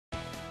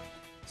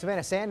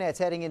Savannah Sandnets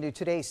heading into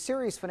today's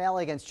series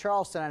finale against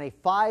Charleston on a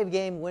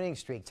 5-game winning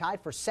streak,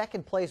 tied for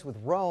second place with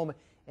Rome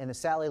in the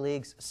Sally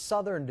League's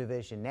Southern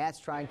Division. Nats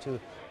trying to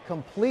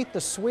complete the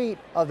sweep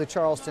of the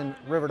Charleston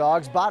River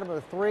Dogs. Bottom of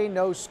the 3,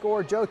 no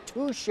score. Joe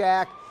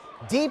Tushak,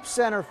 deep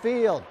center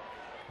field,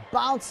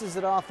 bounces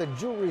it off the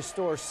jewelry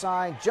store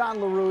sign. John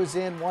LaRue's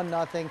in,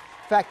 1-0. In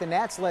fact, the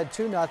Nats led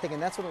 2-0,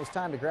 and that's when it was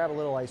time to grab a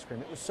little ice cream.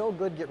 It was so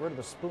good, get rid of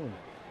the spoon.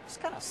 Just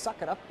kind of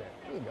suck it up there.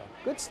 There you go.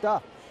 Good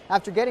stuff.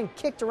 After getting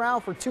kicked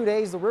around for 2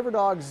 days, the River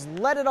Dogs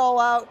let it all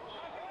out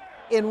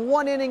in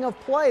 1 inning of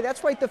play.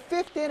 That's right, the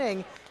 5th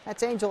inning.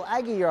 That's Angel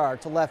Aguiar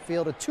to left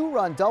field. A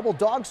 2-run double.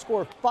 Dogs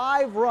score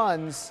 5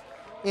 runs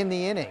in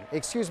the inning.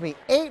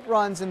 8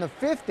 runs in the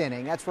 5th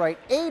inning. That's right,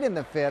 8 in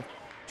the 5th.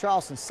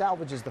 Charleston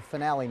salvages the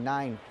finale.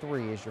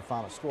 9-3 is your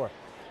final score.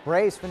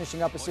 Braves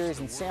finishing up a series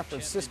in San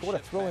Francisco. What a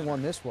thrilling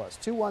one this was.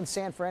 2-1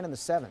 San Fran in the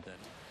 7th.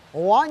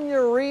 Juan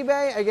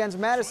Uribe against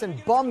Madison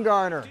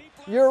Bumgarner.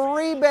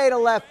 Uribe to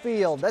left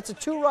field. That's a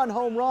 2-run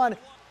home run.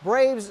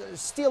 Braves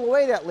steal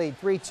away that lead,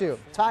 3-2.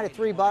 Tied at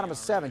 3, bottom of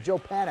 7. Joe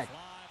Panik.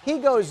 He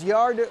goes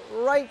yard to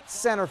right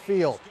center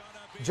field.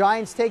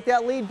 Giants take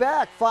that lead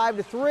back,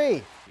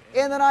 5-3.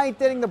 In the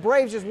 9th inning, the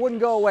Braves just wouldn't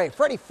go away.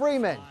 Freddie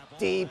Freeman,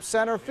 deep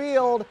center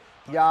field.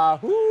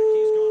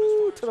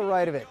 Yahoo to the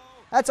right of it.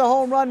 That's a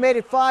home run, made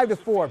it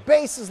 5-4.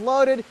 Bases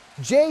loaded.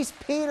 Jace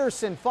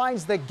Peterson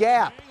finds the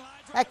gap.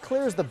 That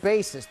clears the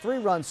bases.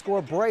 3-run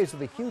score. Braves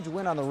with a huge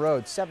win on the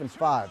road.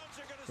 7-5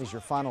 is your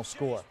final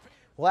score.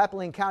 Well,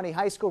 Appling County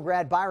High School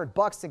grad Byron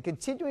Buxton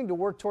continuing to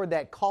work toward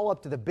that call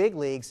up to the big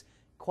leagues.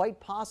 Quite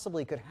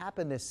possibly could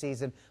happen this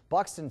season.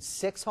 Buxton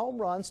 6 home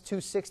runs,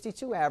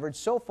 262 average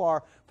so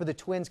far for the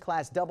Twins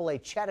Class AA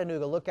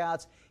Chattanooga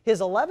Lookouts. His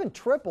 11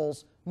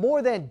 triples,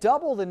 more than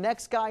double the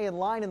next guy in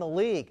line in the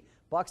league.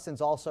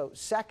 Buxton's also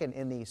second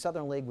in the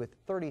Southern League with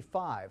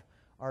 35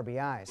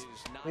 RBIs.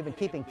 We've been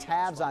keeping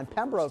tabs on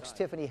Pembroke's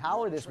Tiffany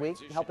Howard this week,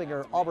 helping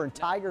her Auburn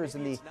Tigers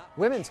in the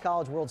Women's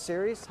College World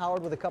Series.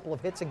 Howard with a couple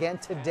of hits again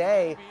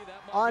today.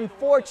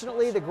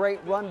 Unfortunately, the great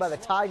run by the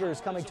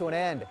Tigers coming to an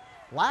end.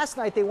 Last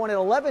night, they won at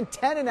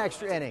 11-10 in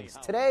extra innings.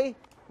 Today,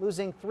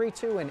 losing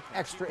 3-2 in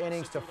extra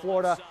innings to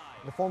Florida.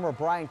 The former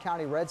Bryan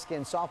County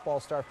Redskins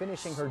softball star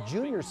finishing her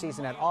junior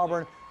season at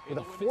Auburn with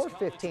a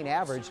 .415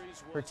 average.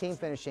 Her team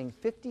finishing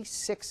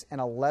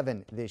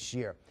 56-11 this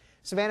year.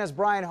 Savannah's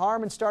Brian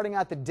Harmon starting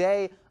out the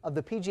day of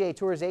the PGA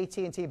Tour's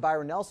AT&T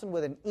Byron Nelson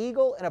with an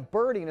eagle and a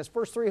birdie in his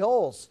first 3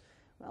 holes.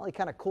 Well, he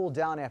kind of cooled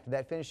down after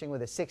that, finishing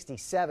with a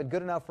 67.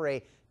 Good enough for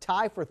a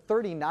tie for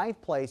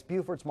 39th place.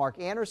 Beaufort's Mark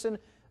Anderson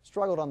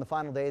struggled on the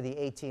final day of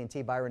the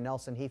AT&T Byron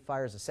Nelson. He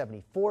fires a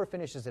 74,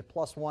 finishes at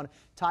 +1,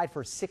 tied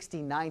for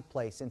 69th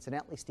place.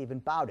 Incidentally, Stephen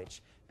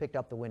Bowditch picked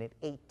up the win at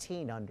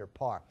 18 under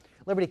par.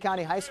 Liberty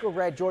County High School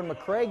grad Jordan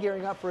McCray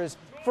gearing up for his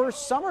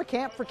first summer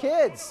camp for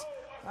kids.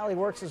 Well, he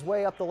works his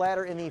way up the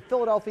ladder in the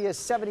Philadelphia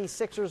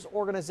 76ers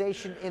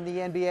organization in the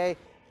NBA.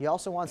 He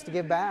also wants to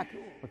give back.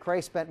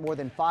 McCray spent more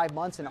than 5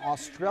 months in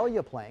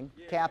Australia playing,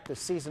 capped the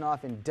season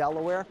off in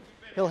Delaware.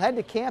 He'll head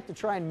to camp to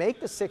try and make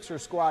the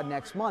Sixers squad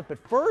next month, but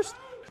first,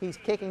 he's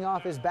kicking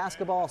off his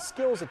basketball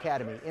skills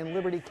academy in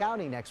Liberty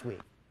County next week.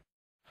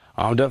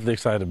 I'm definitely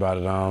excited about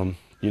it.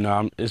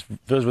 It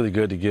feels really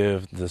good to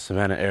give the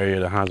Savannah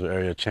area, the Hinesville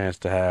area, a chance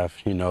to have,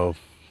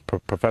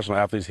 professional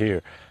athletes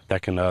here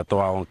that can throw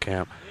out on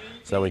camp.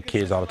 So that way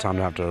kids all the time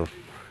don't have to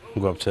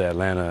go up to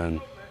Atlanta and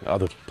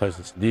other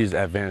places. These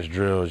advanced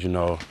drills,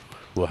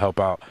 will help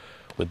out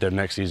with their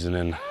next season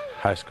in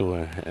high school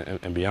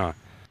and beyond.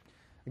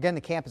 Again,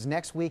 the camp is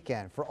next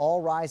weekend for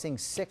all rising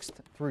 6th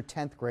through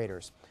 10th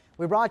graders.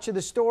 We brought you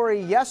the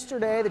story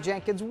yesterday. The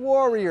Jenkins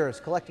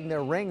Warriors collecting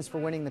their rings for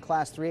winning the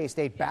Class 3A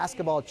state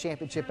basketball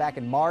championship back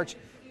in March.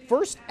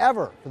 First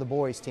ever for the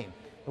boys team.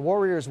 The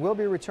Warriors will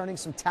be returning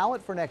some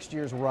talent for next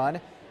year's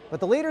run. But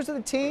the leaders of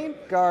the team,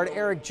 guard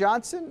Eric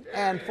Johnson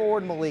and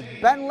forward Malik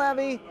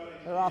Benlevy,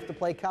 they're off to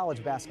play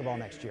college basketball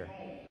next year.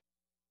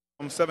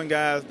 7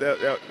 guys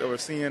that were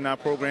senior in our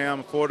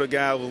program. 4 of the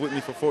guys were with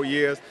me for 4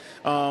 years.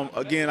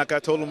 Again, like I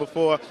told them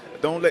before,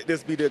 don't let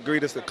this be the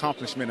greatest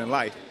accomplishment in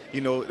life.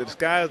 The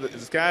sky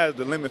is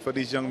the limit for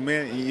these young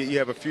men. You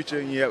have a future,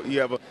 and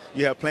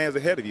you have plans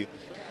ahead of you.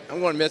 I'm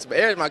going to miss, but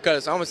Eric's my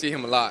cousin, so I'm going to see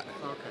him a lot.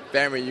 Okay.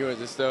 Family reunions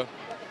and stuff.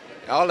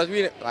 All of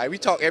us, we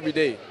talk every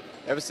day.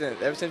 Ever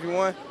since we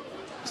won,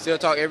 we still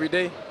talk every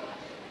day.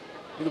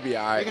 It'll be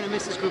all right. You're going to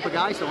miss this group of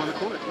guys, though, on the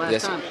court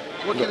last time.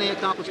 What can they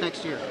accomplish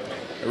next year?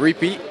 A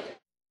repeat.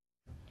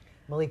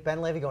 Malik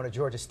Benlevy going to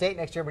Georgia State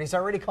next year, but he's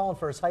already calling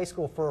for his high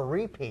school for a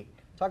repeat.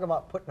 Talk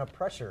about putting a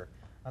pressure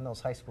on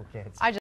those high school kids.